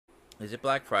Is it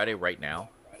Black Friday right now?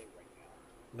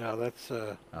 No, that's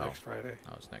Oh, next Friday.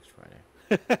 oh, it's next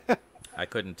Friday. I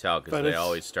couldn't tell because But they it's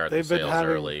always start the they've been sales having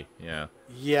early. Yeah.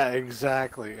 yeah,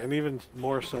 exactly, and even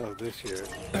more so this year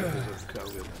because of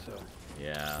COVID. So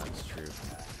Yeah, that's true.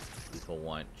 People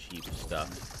want cheap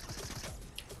stuff.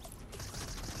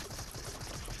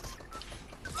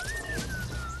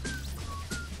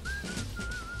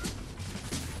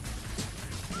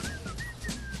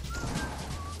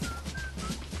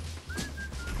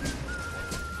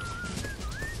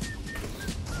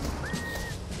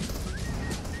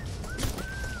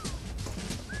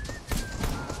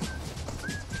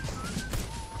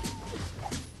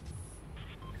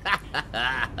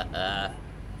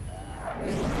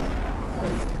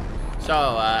 So,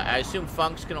 I assume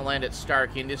Funk's gonna land at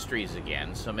Stark Industries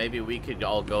again, so maybe we could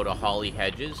all go to Holly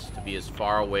Hedges to be as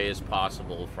far away as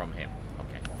possible from him.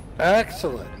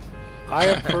 excellent. I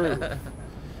approve. Okay.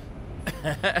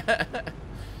 I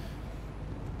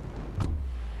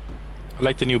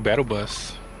like the new battle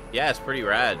bus. Yeah, it's pretty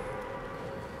rad.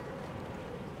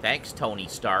 Thanks, Tony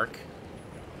Stark.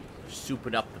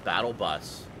 Souping up the battle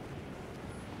bus.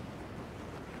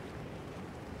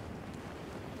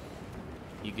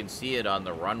 You can see it on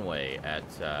the runway at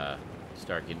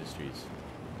Stark Industries.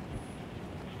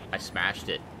 I smashed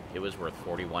it. It was worth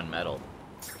 41 metal.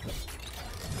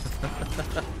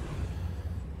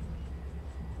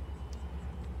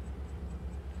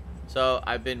 So,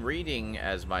 I've been reading,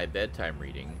 as my bedtime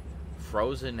reading,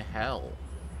 Frozen Hell.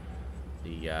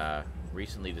 The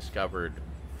recently discovered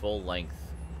full-length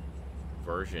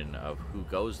version of Who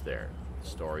Goes There. The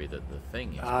story that the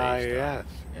thing is based on. Yes.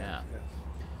 Yeah. Yes.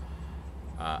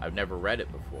 I've never read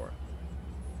it before.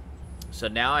 So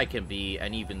now I can be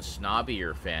an even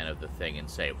snobbier fan of the thing and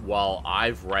say, well,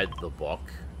 I've read the book,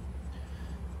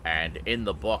 and in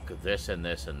the book, this and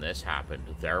this and this happened,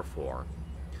 therefore,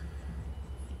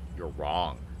 you're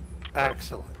wrong.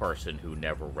 Excellent. Person who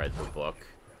never read the book.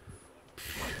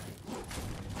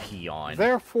 Peon.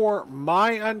 Therefore,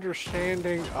 my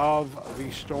understanding of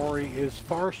the story is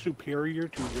far superior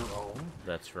to your own.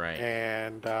 That's right.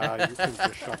 And you can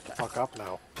just shut the fuck up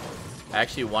now.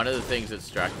 Actually, one of the things that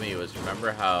struck me was,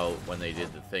 remember how when they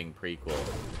did the Thing prequel,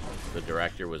 the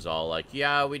director was all like,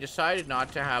 yeah, we decided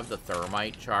not to have the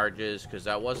thermite charges because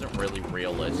that wasn't really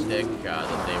realistic,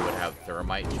 that they would have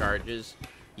thermite charges.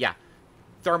 Yeah,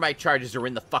 thermite charges are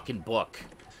in the fucking book.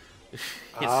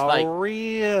 It's like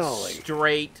really?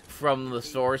 Straight from the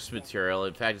source material.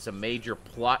 In fact, it's a major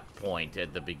plot point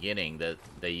at the beginning that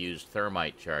they used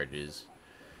thermite charges.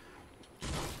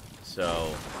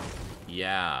 So,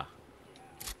 yeah.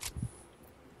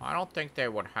 I don't think they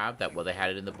would have that. Well, they had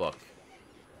it in the book.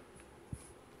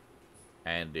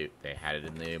 And they had it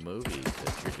in the movies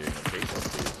that you're doing a prequel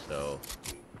to, so...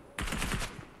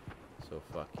 So,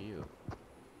 fuck you.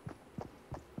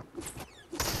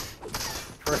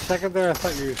 For a second there, I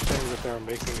thought you were saying that they were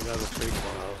making another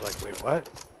prequel, and I was like, wait, what?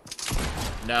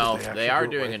 No, Did they actually are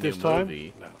do it doing right a new this time?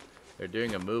 movie. No. They're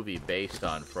doing a movie based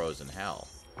on Frozen Hell,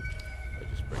 which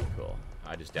is pretty cool.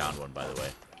 I just downed one, by the way.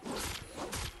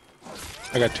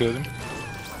 I got 2 of them.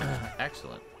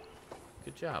 Excellent.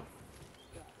 Good job.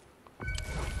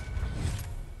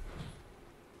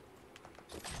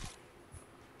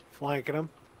 Flanking them.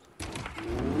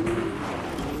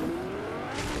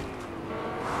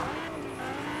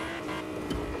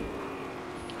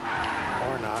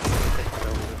 Or not. Taking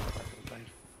over this fucking thing.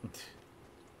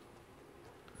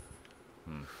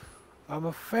 I'm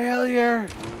a failure.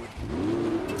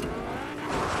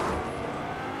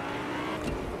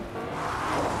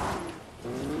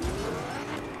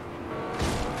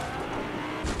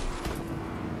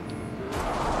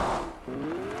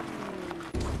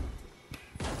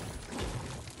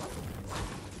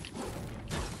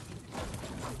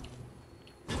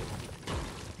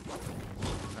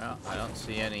 Well, I don't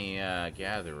see any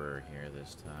gatherer here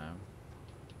this time.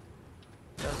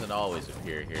 Doesn't always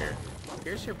appear here.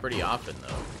 Appears here pretty often, though.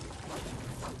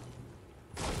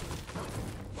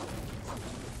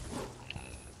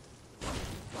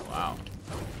 Wow.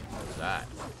 What's that?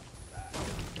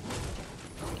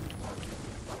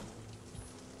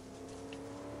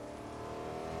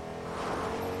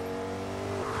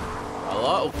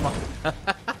 Hello?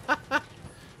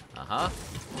 Uh-huh.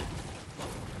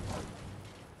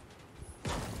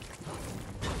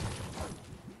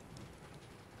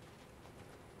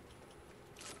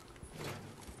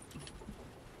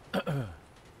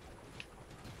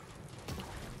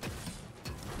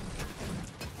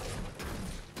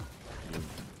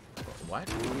 What?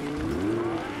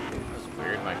 That's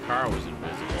weird. My car was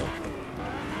invisible.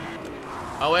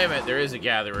 Oh, wait a minute. There is a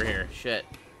gatherer here. Shit.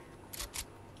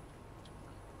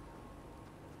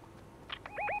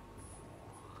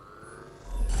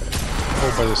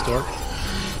 for the store.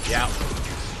 Yeah.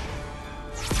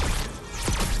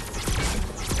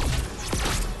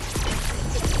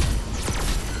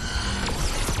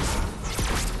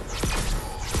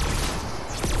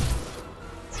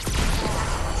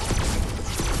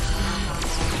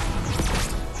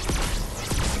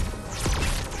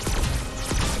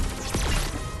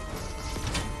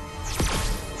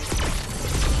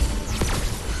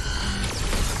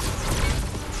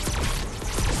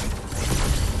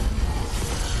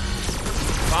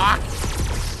 Fuck!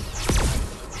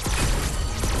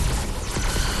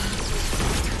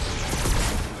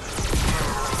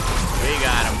 We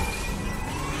got him.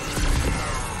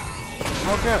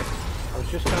 Oh, good. I was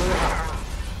just telling you.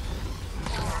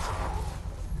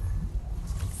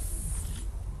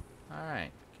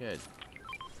 Alright, good.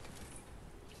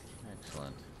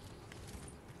 Excellent.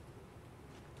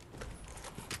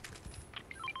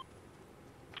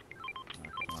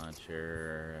 Rocket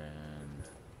launcher and...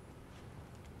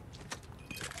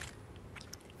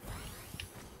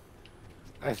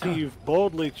 I see you've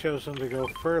boldly chosen to go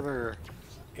further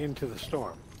into the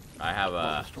storm. I have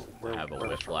a Where- where-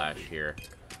 whiplash here.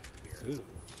 Ooh.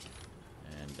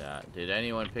 And did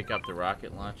anyone pick up the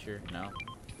rocket launcher? No?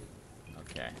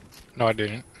 Okay. No, I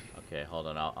didn't. Okay, hold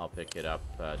on. I'll pick it up.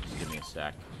 Just give me a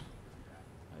sec.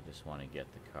 I just want to get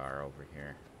the car over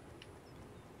here.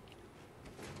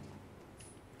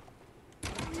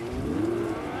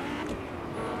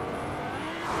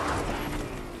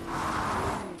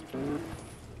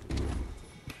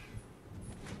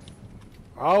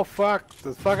 Oh fuck!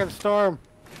 The fucking storm!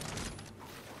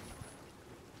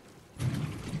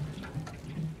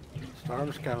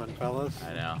 Storm's coming, fellas.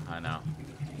 I know, I know.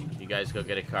 You guys go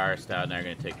get a car. Stout and I are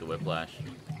going to take the whiplash.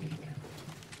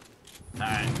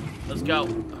 Alright, let's go.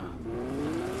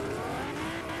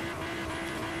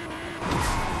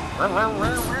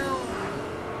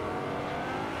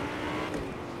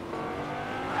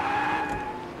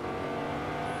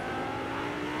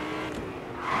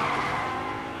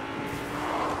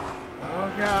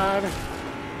 Oh god.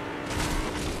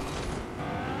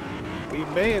 We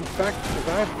may in fact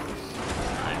survive this.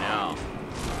 I know.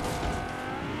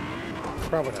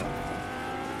 Probably not.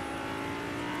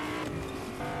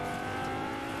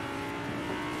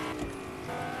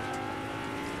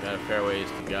 Got a fair ways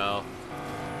to go.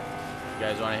 You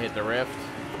guys want to hit the rift?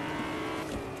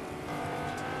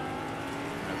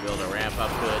 I'll build a ramp up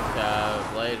to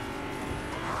it, Blade.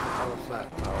 What's that?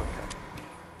 Oh, okay.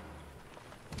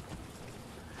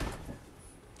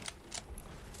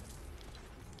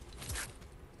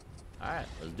 Alright,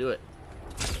 let's do it.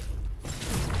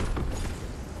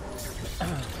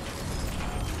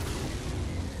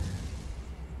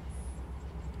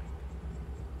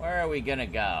 Where are we gonna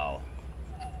go?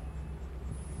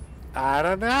 I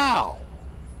don't know.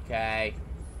 Okay.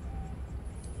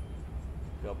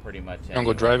 Go pretty much You wanna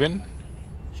go anywhere. drive in?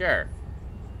 Sure.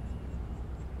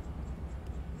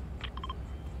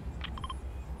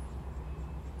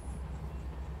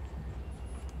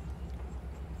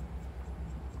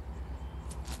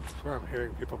 I swear I'm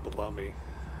hearing people below me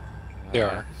They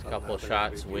are. A couple Somehow there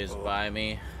shots gotta be whizzed people by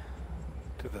me.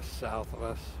 to the south of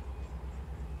us.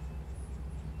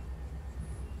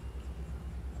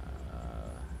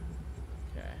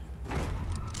 Okay.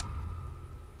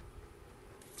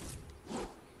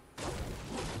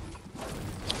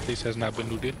 This has not been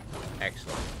looted.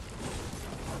 Excellent.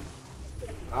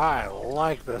 I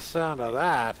like the sound of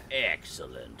that.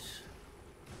 Excellent.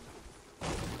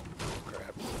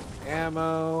 Grab some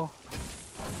ammo.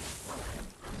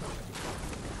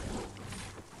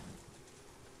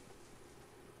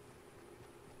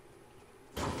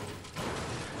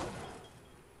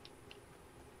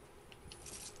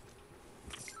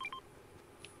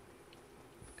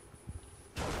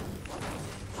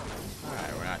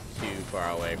 Alright, we're not too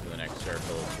far away from the next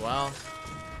circle as well.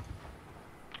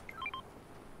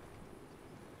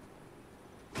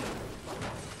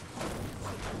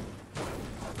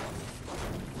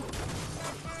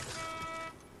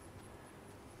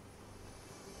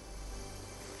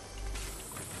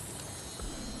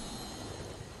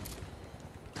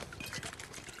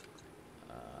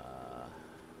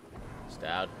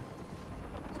 Stout.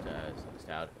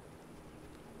 Stout.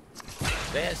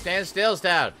 Stand still,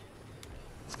 Stout.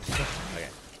 Okay.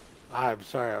 I'm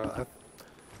sorry.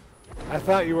 I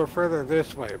thought you were further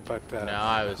this way, but No,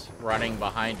 I was running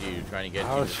behind you, trying to get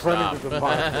I you was to running stop. to the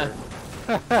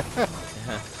marker.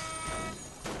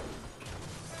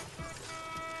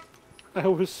 I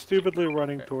was stupidly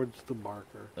running towards the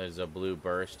marker. There's a blue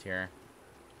burst here.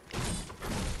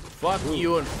 Fuck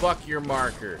you and fuck your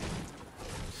marker.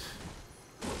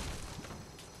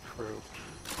 True.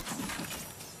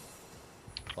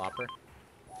 plopper.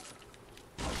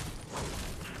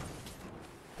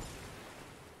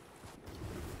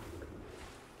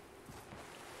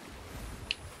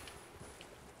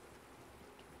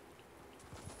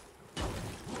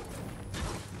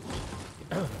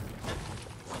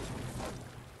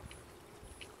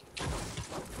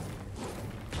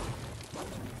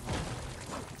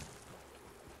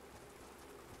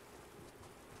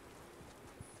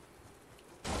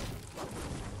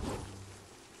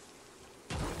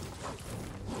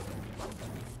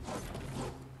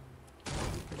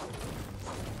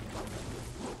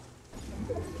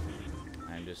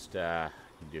 Just do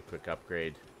a quick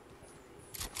upgrade.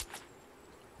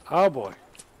 Oh boy. What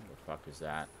the fuck is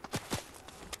that?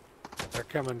 They're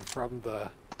coming from the...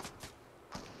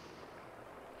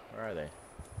 Where are they?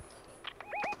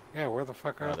 Yeah, where the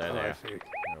fuck are Oh, they're there. I see.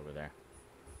 They're over there.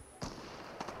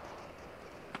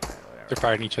 Alright, whatever. They're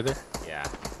fighting each other. Yeah,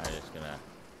 I'm just gonna...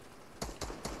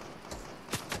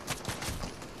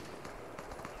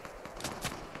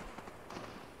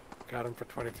 Got him for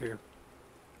 22.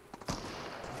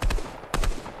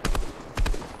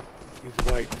 He's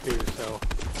white too, so...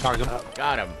 Knocked him.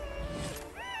 Got him.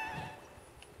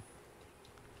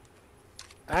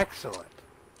 Excellent.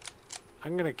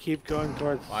 I'm gonna keep going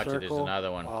towards Watch the it, circle. there's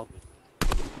another one. while-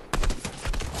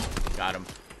 Got him.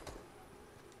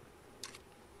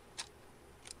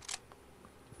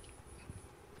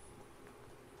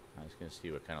 I was gonna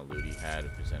see what kind of loot he had,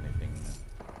 if there's anything.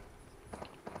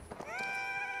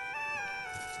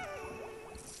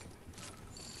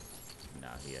 No,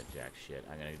 he had jack shit.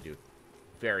 I'm gonna do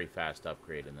very fast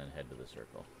upgrade and then head to the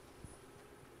circle.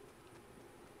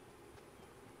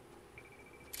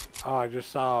 Oh, I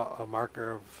just saw a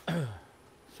marker of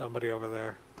somebody over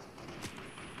there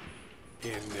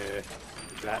in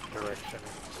that direction.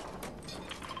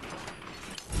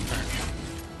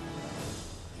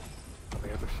 On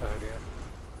the other side, yeah.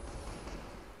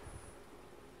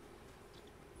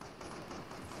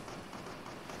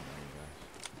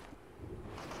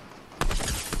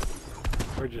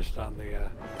 We're just on the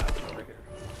patch over here.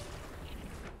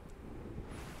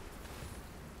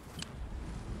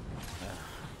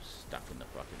 Stuck in the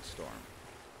fucking storm.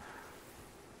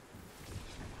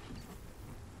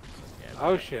 Yeah,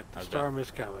 Oh shit, the I've storm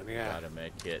is coming, yeah. Got a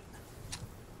med kit.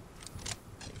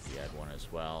 I think he had one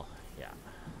as well. Yeah.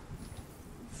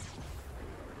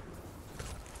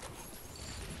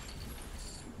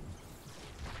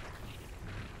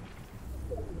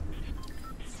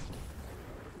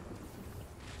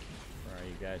 Where are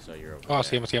you guys? Oh, you're over Oh, I there.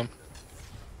 see him. I see him.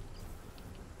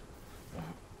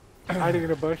 Hiding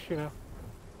in a bush, you know.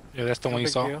 Yeah, that's the No one you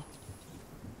big saw. deal.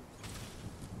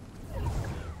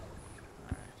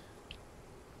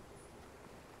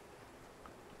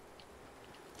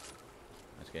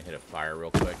 I'm just gonna hit a fire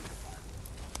real quick.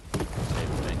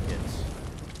 Save the med kits.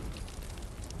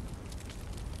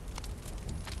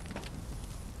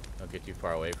 Don't get too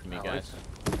far away from me, Oh, guys.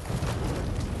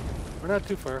 We're not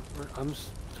too far. I'm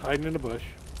hiding in a bush.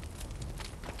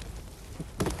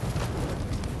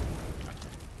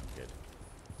 Good.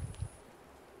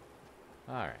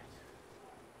 Alright.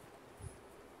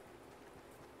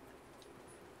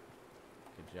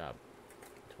 Good job.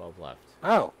 12 left.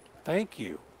 Oh, thank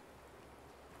you.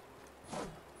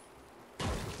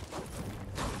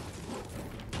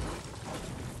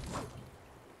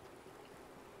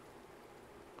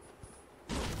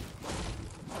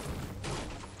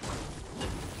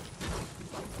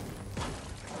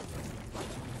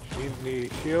 Need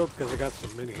the shield because I got some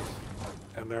minis,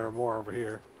 and there are more over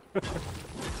here.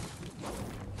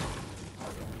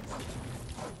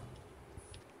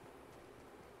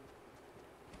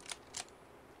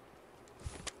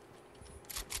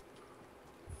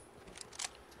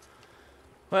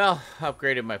 Well,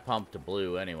 upgraded my pump to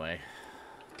blue anyway.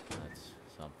 That's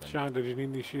something. Sean, did you need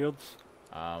any shields?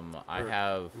 I or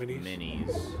have minis?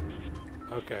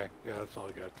 minis. Okay, yeah, that's all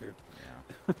I got too.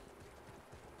 Yeah.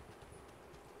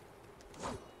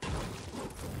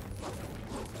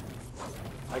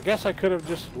 I guess I could have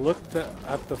just looked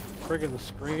at the friggin'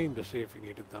 screen to see if you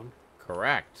needed them.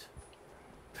 Correct.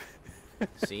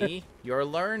 See? You're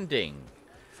learning.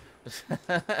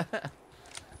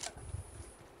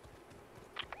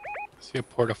 See a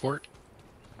porta fort.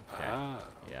 Okay. Ah,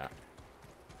 Yeah.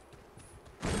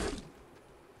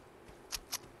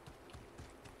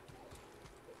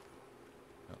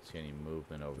 Don't see any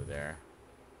movement over there.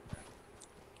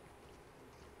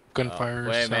 Gunfire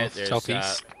Wait a minute, south, there's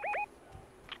southeast.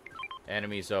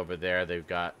 enemies over there. They've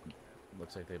got,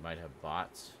 looks like they might have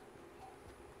bots.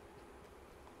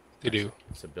 They do.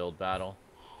 It's a build battle.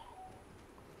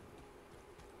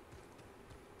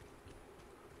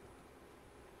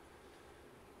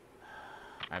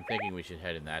 I'm thinking we should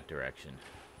head in that direction.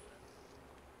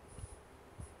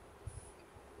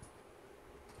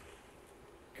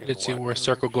 Let's see where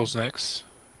circle goes next.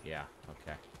 Yeah,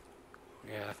 okay.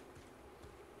 Yeah.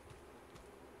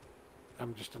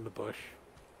 I'm just in the bush.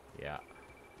 Yeah.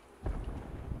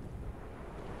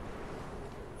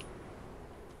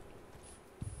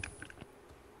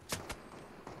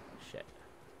 Shit.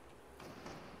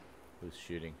 Who's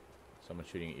shooting? Someone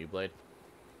shooting at you, Blade?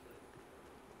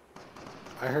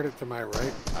 I heard it to my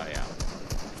right. Oh, yeah.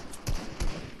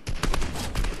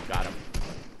 Got him.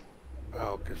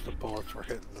 Oh, because the bullets were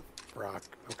hitting the rock.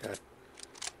 Okay.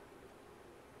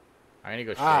 I'm gonna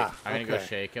go shake. Ah, I'm gonna go okay.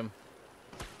 shake him.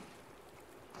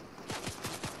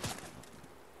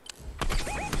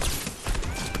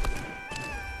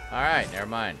 All right, never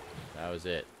mind. That was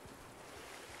it.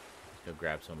 Let's go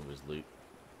grab some of his loot.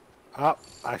 Oh,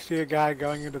 I see a guy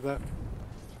going into the...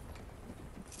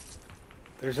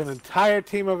 There's an entire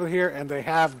team over here, and they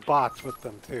have bots with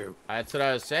them, too. That's what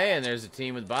I was saying. There's a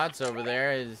team with bots over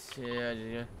there.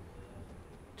 Yeah.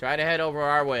 Try to head over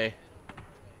our way.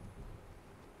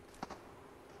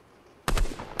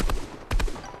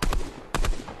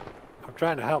 I'm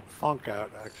trying to help Funk out,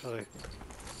 actually.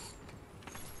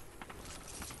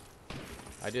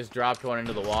 I just dropped one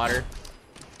into the water.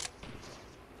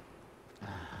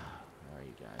 Where are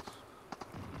you guys?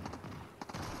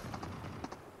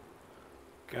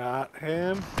 Got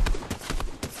him.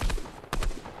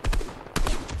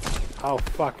 Oh,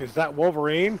 fuck. Is that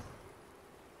Wolverine?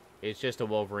 It's just a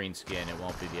Wolverine skin. It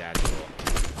won't be the actual.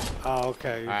 Oh,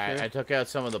 okay. Alright, Sure? I took out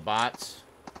some of the bots.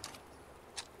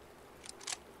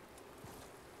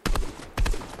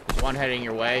 There's one heading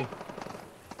your way.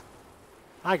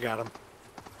 I got him.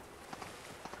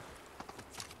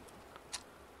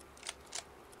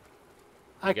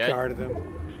 I good? guarded him.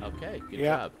 Okay, good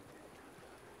Yeah. job.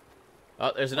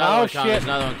 Oh, there's another Oh, one coming. shit. There's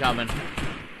another one coming.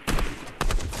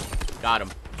 Got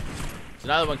him. There's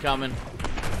another one coming.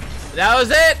 That was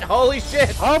it! Holy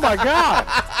shit! Oh, my God!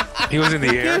 He was in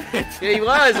the air. He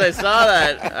was. I saw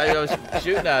that. I was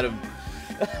shooting at him.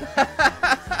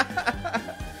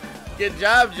 Good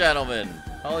job, gentlemen.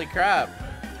 Holy crap.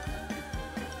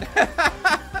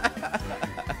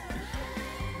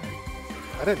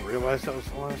 I didn't realize that was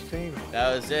the last team.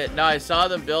 That was it. No, I saw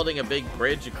them building a big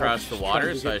bridge across the just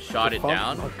water, trying to so I get shot the it Funk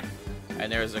down. look.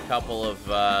 And there was a couple of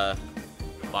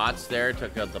bots there.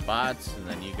 Took out the bots, and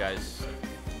then you guys,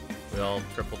 we all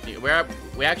triple team.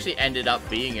 We actually ended up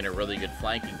being in a really good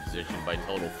flanking position by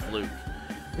total fluke.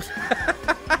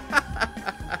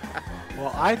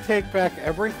 Well, I take back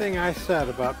everything I said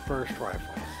about burst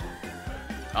rifles.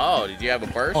 Oh, did you have a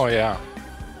burst? Oh yeah.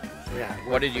 Yeah.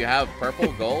 What did you have?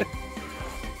 Purple, gold?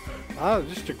 Oh,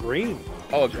 just a green.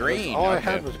 Oh, a green. All I Okay.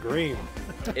 had was green.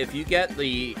 If you get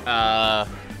the, I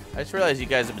just realized you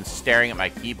guys have been staring at my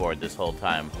keyboard this whole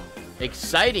time.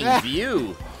 Exciting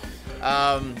view.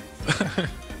 The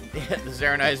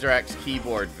Zeranizer X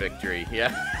keyboard victory. Yeah,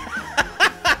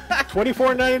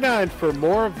 $24.99 for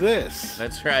more of this.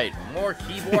 that's right. More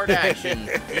keyboard action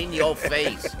in your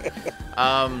face.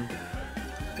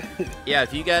 Yeah,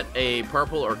 if you get a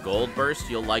purple or gold burst,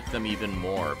 you'll like them even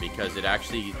more because it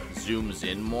actually zooms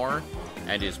in more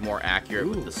and is more accurate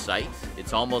with the sight.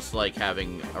 It's almost like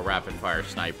having a rapid-fire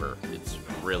sniper. It's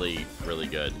really, really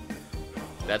good.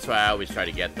 That's why I always try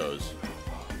to get those.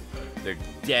 They're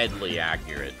deadly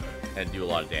accurate and do a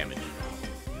lot of damage.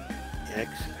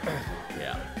 Excellent.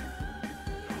 Yeah.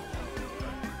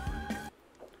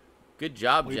 Good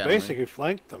job, We gentlemen. basically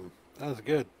flanked them. That was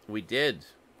good. We did.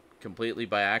 Completely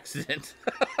by accident.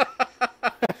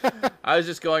 I was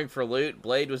just going for loot.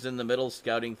 Blade was in the middle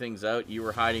scouting things out. You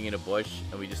were hiding in a bush,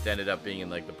 and we just ended up being in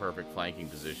like the perfect flanking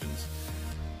positions.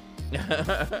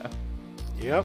 Yep.